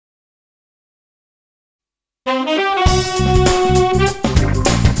And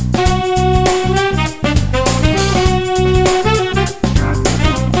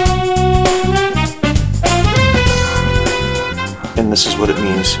this is what it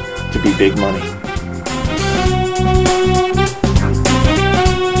means to be big money.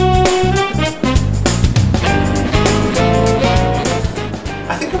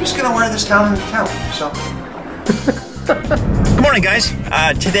 I think I'm just gonna wear this down in the town, so. Good morning, guys.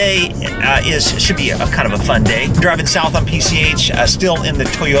 Today should be a kind of a fun day. Driving south on PCH, still in the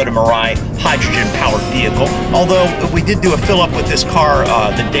Toyota Mirai hydrogen powered vehicle. Although we did do a fill up with this car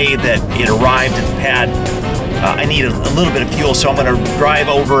the day that it arrived at the pad. I need a little bit of fuel, so I'm going to drive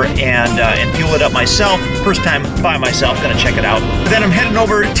over and fuel it up myself. First time by myself, going to check it out. But then I'm heading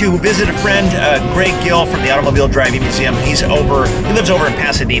over to visit a friend, Greg Gill from the Automobile Driving Museum. He lives over in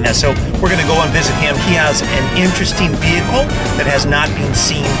Pasadena, so we're going to go and visit him. He has an interesting vehicle that has not been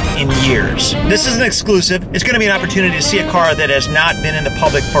seen in years. This is an exclusive. It's going to be an opportunity to see a car that has not been in the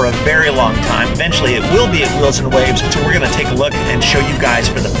public for a very long time. Eventually, it will be at Wheels and Waves, so we're going to take a look and show you guys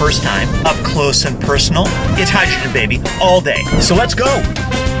for the first time, up close and personal. It's hydrogen, baby, all day. So let's go.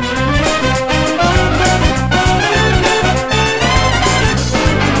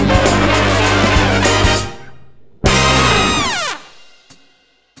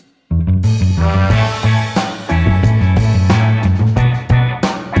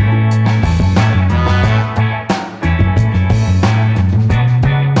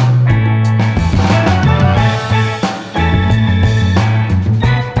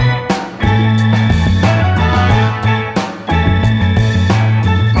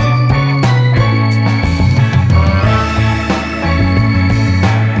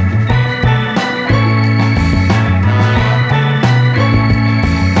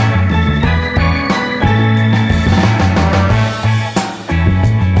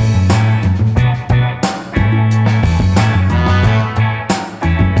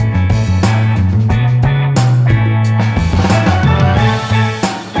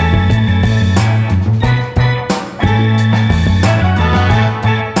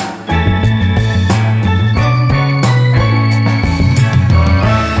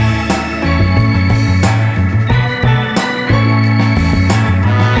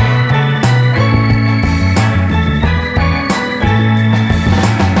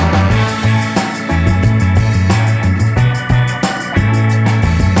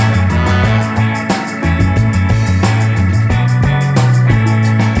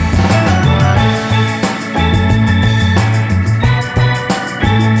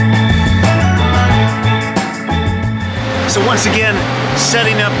 So once again,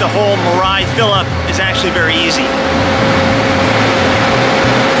 setting up the whole Mirai fill-up is actually very easy.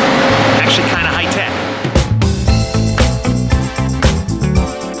 Actually kind of high-tech.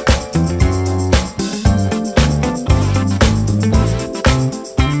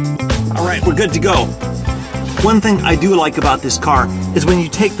 All right, we're good to go. One thing I do like about this car is when you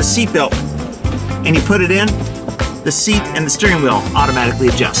take the seatbelt and you put it in, the seat and the steering wheel automatically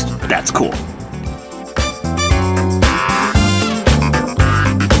adjust. That's cool.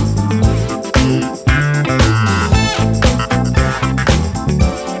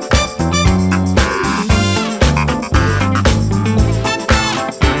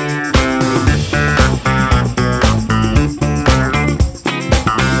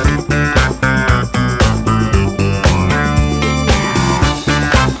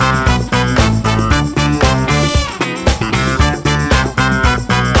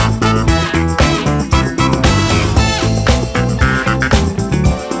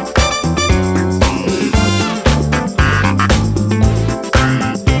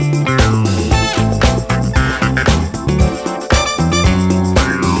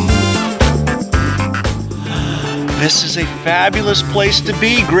 This is a fabulous place to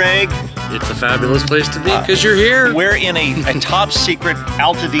be, Greg. It's a fabulous place to be because you're here. We're in a top secret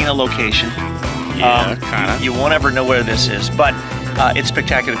Altadena location. Yeah, kind of. You won't ever know where this is, but it's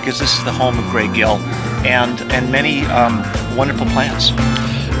spectacular because this is the home of Greg Gill and many wonderful plants.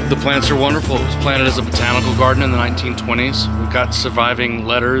 The plants are wonderful. It was planted as a botanical garden in the 1920s. We've got surviving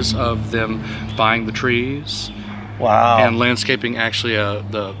letters of them buying the trees. Wow. And landscaping actually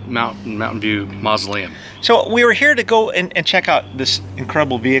the Mountain View Mausoleum. So we were here to go and check out this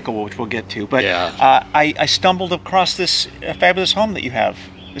incredible vehicle, which we'll get to. But yeah. I stumbled across this fabulous home that you have.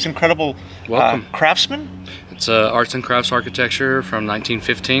 This incredible craftsman. It's arts and crafts architecture from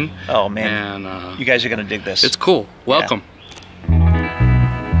 1915. Oh man, and you guys are gonna dig this. It's cool. Welcome.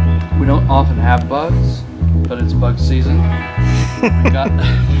 We don't often have bugs, but it's bug season.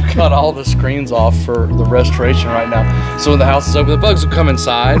 we've got all the screens off for the restoration right now. So when the house is open, the bugs will come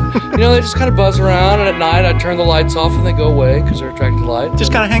inside. You know, they just kind of buzz around, and at night I turn the lights off and they go away because they're attracted to light.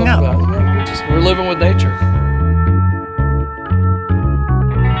 Just kind of hang out. Yeah, we're living with nature.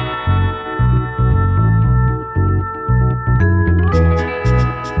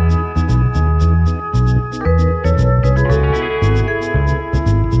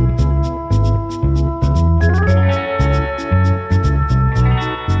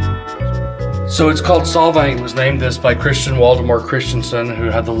 So it's called Solvang. It was named this by Christian Waldemar Christensen,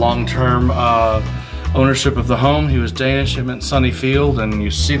 who had the long-term ownership of the home. He was Danish. It meant sunny field, and you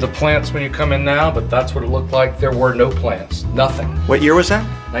see the plants when you come in now, but that's what it looked like. There were no plants, nothing. What year was that?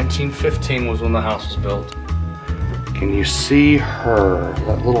 1915 was when the house was built. Can you see her,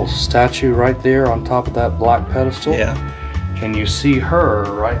 that little statue right there on top of that black pedestal? Yeah. Can you see her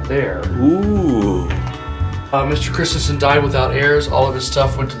right there? Ooh. Mr. Christensen died without heirs. All of his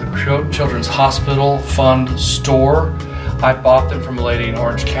stuff went to the Children's Hospital Fund store. I bought them from a lady in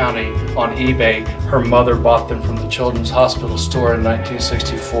Orange County on eBay. Her mother bought them from the Children's Hospital store in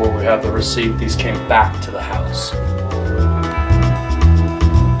 1964. We have the receipt. These came back to the house.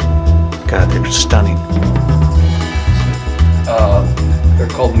 God, they were stunning. They're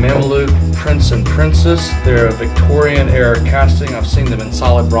called Malibu Prince and Princess. They're a Victorian era casting. I've seen them in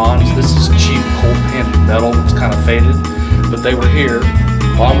solid bronze. This is cheap cold painted metal. It's kind of faded, but they were here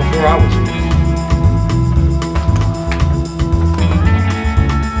long before I was here.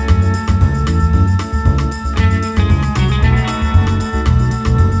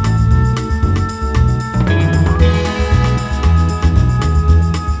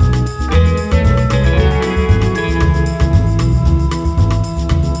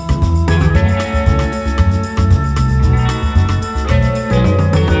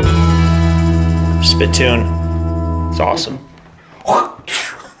 Spittoon. It's awesome.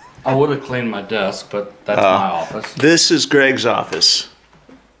 I would have cleaned my desk, but that's my office. This is Greg's office.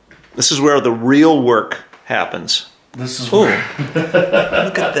 This is where the real work happens. This is Ooh. where...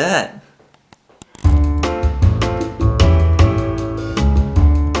 Look at that.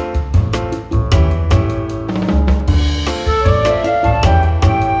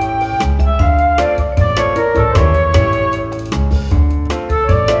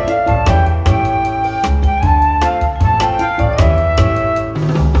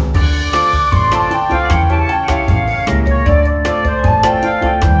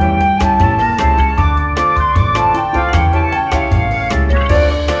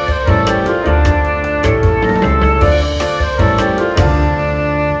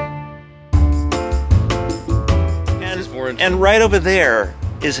 And right over there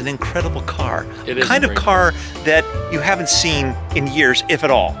is an incredible car. It is kind of car that you haven't seen in years, if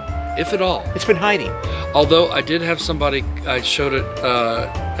at all. If at all. It's been hiding. Although I did have somebody, I showed it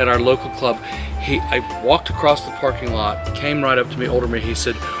at our local club. I walked across the parking lot, came right up to me, older me, he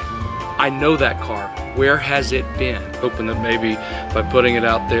said, I know that car. Where has it been? Hoping that maybe by putting it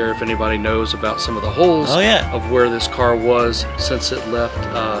out there, if anybody knows about some of the holes of where this car was since it left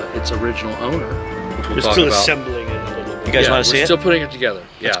its original owner. Which we'll We're talk still about. assembling it a little bit. You guys want to see it? We're still putting it together.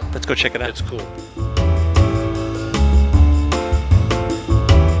 Yeah. Let's go check it out. It's cool.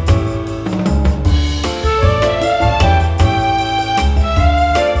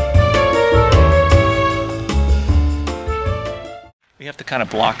 We have to kind of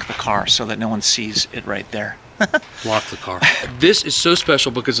block the car so that no one sees it right there. Block the car. This is so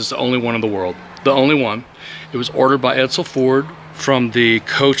special because it's the only one in the world. The only one. It was ordered by Edsel Ford from the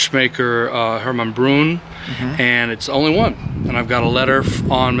coach maker Herman Brun, and it's the only one. And I've got a letter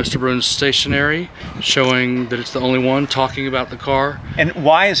on Mr. Brun's stationery showing that it's the only one, talking about the car. And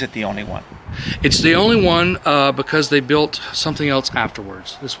why is it the only one? It's the only one because they built something else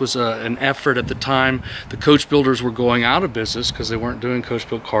afterwards. This was an effort at the time. The coach builders were going out of business because they weren't doing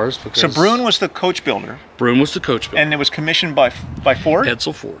coach-built cars. So Brun was the coach builder. Brun was the coach builder. And it was commissioned by Ford?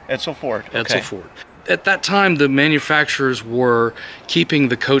 Edsel Ford. Edsel Ford. Okay. Edsel Ford. At that time, the manufacturers were keeping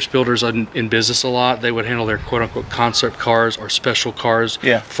the coach builders in business a lot. They would handle their quote-unquote concept cars or special cars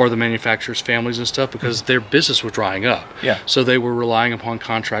for the manufacturers' families and stuff because their business was drying up. Yeah. So they were relying upon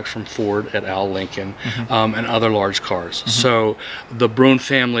contracts from Ford et al., Lincoln, and other large cars. So the Brun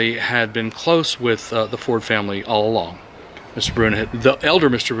family had been close with the Ford family all along. Mr. Brun the elder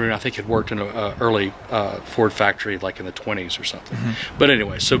Mr. Brun, I think, had worked in an early Ford factory like in the 20s or something. But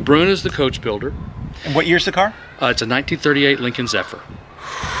anyway, so Brun is the coach builder. And what year's the car? It's a 1938 Lincoln-Zephyr.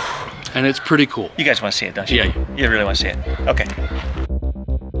 And it's pretty cool. You guys want to see it, don't you? Yeah. You really want to see it? Okay.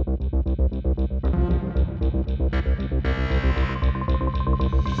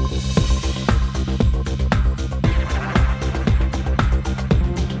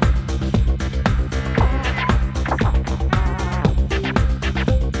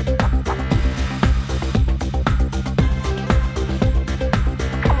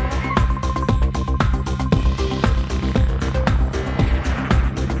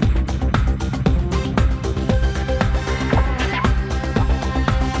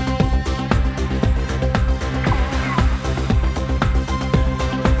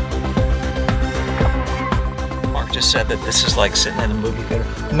 said that this is like sitting in a movie theater.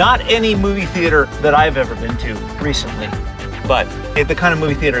 Not any movie theater that I've ever been to recently, but the kind of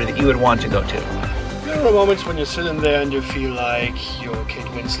movie theater that you would want to go to. There are moments when you're sitting there and you feel like you're Kate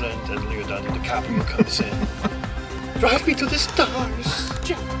Winslet and Leonardo DiCaprio comes in. Drive me to the stars.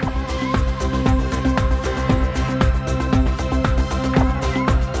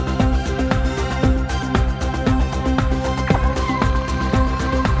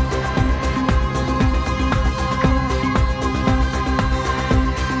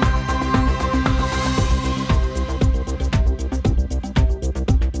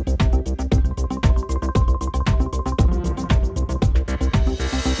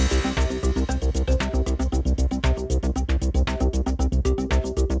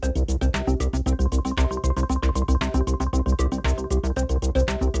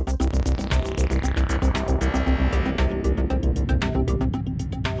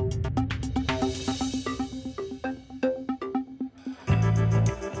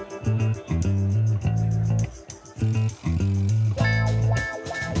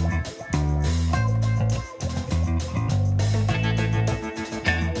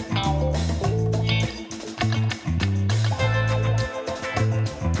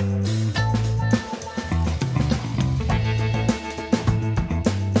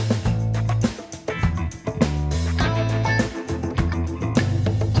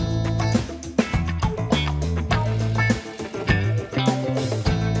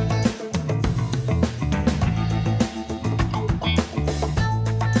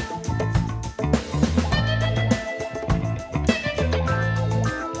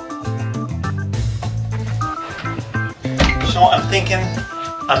 So I'm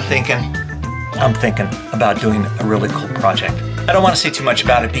thinking about doing a really cool project. I don't want to say too much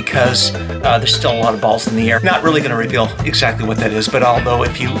about it because there's still a lot of balls in the air. Not really going to reveal exactly what that is, but although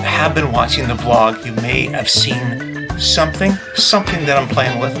if you have been watching the vlog, you may have seen something that I'm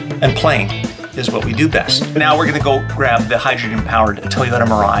playing with. And playing is what we do best. Now we're going to go grab the hydrogen-powered Toyota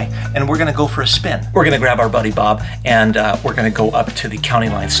Mirai, and we're going to go for a spin. We're going to grab our buddy Bob, and we're going to go up to the County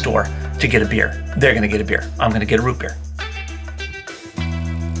Line store to get a beer. They're going to get a beer. I'm going to get a root beer.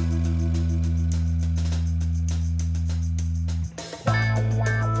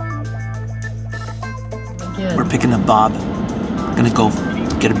 We're picking up Bob. Gonna go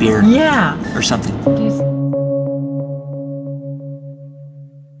get a beer. Yeah. Or something.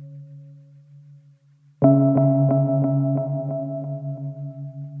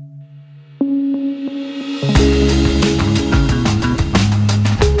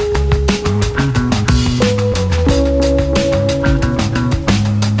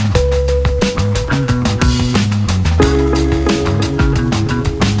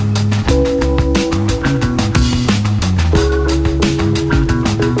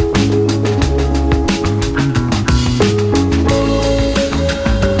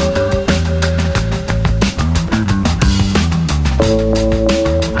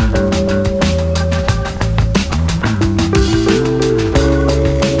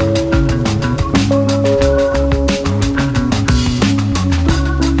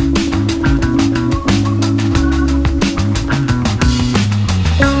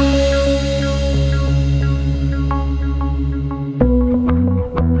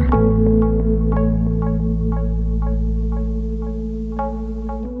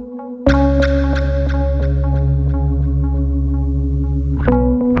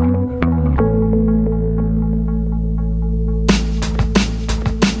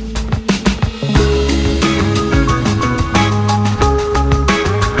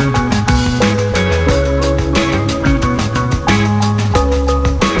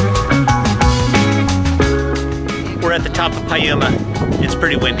 It's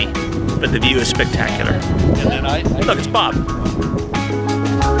pretty windy, but the view is spectacular. And then look, it's Bob.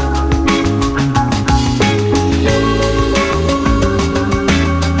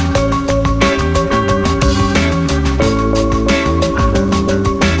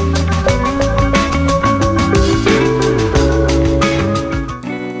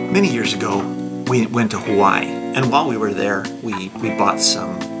 Many years ago, we went to Hawaii, and while we were there, we bought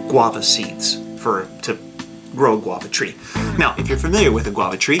some guava seeds to grow a guava tree. Now, if you're familiar with a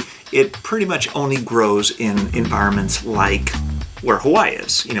guava tree, it pretty much only grows in environments like where Hawaii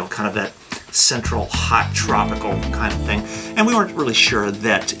is, you know, kind of that central hot tropical kind of thing. And we weren't really sure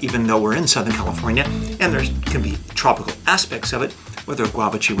that even though we're in Southern California and there can be tropical aspects of it, whether a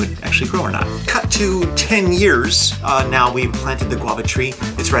guava tree would actually grow or not. Cut to 10 years, now we've planted the guava tree.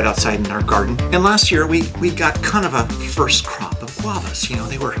 It's right outside in our garden. And last year we got kind of a first crop of guavas. You know,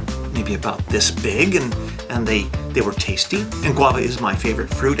 they were maybe about this big and they They were tasty, and guava is my favorite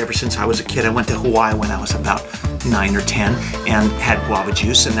fruit. Ever since I was a kid, I went to Hawaii when I was about 9 or 10 and had guava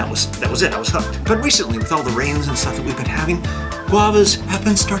juice, and that was it. I was hooked. But recently, with all the rains and stuff that we've been having, guavas have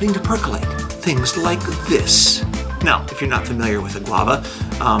been starting to percolate. Things like this. Now, if you're not familiar with a guava,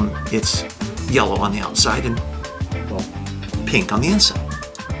 it's yellow on the outside and, well, pink on the inside.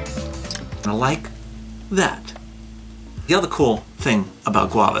 And I like that. The other cool thing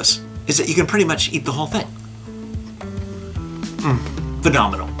about guavas is that you can pretty much eat the whole thing.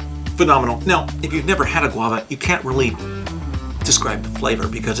 Phenomenal. Phenomenal. Now, if you've never had a guava, you can't really describe the flavor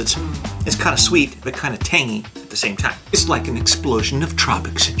because it's kind of sweet but kind of tangy at the same time. It's like an explosion of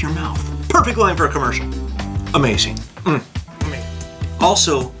tropics in your mouth. Perfect line for a commercial. Amazing.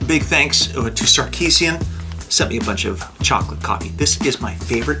 Also, big thanks to Sarkeesian. Sent me a bunch of chocolate coffee. This is my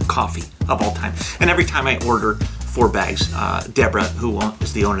favorite coffee of all time. And every time I order 4 bags, Deborah, who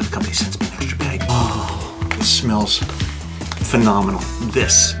is the owner of the company, sends me an extra bag. Oh, it smells phenomenal.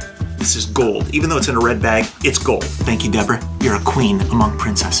 This is gold. Even though it's in a red bag, it's gold. Thank you, Deborah. You're a queen among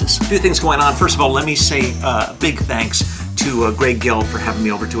princesses. A few things going on. First of all, let me say big thanks to Greg Gill for having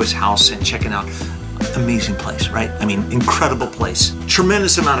me over to his house and checking out. Amazing place, right? I mean, incredible place.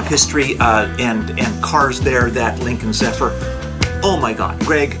 Tremendous amount of history and cars there, that Lincoln-Zephyr. Oh my God.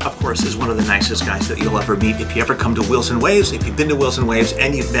 Greg, of course, is one of the nicest guys that you'll ever meet. If you ever come to Wheels and Waves, if you've been to Wheels and Waves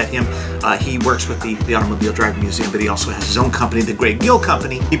and you've met him, he works with the Automobile Driving Museum, but he also has his own company, the Greg Gill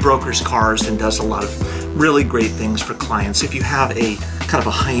Company. He brokers cars and does a lot of really great things for clients. If you have a kind of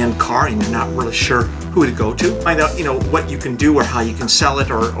a high-end car and you're not really sure who to go to, find out, what you can do or how you can sell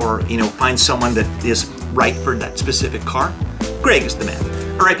it or find someone that is right for that specific car, Greg is the man.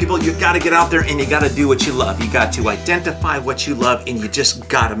 All right, people, you got to get out there and you got to do what you love. You got to identify what you love and you just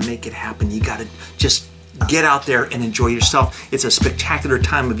got to make it happen. You got to just get out there and enjoy yourself. It's a spectacular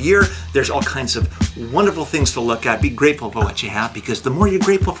time of year. There's all kinds of wonderful things to look at. Be grateful for what you have, because the more you're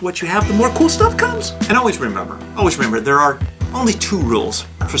grateful for what you have, the more cool stuff comes. And always remember, there are only 2 rules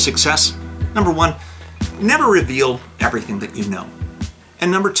for success. Number 1, never reveal everything that you know.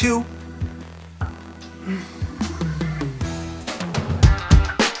 And number 2,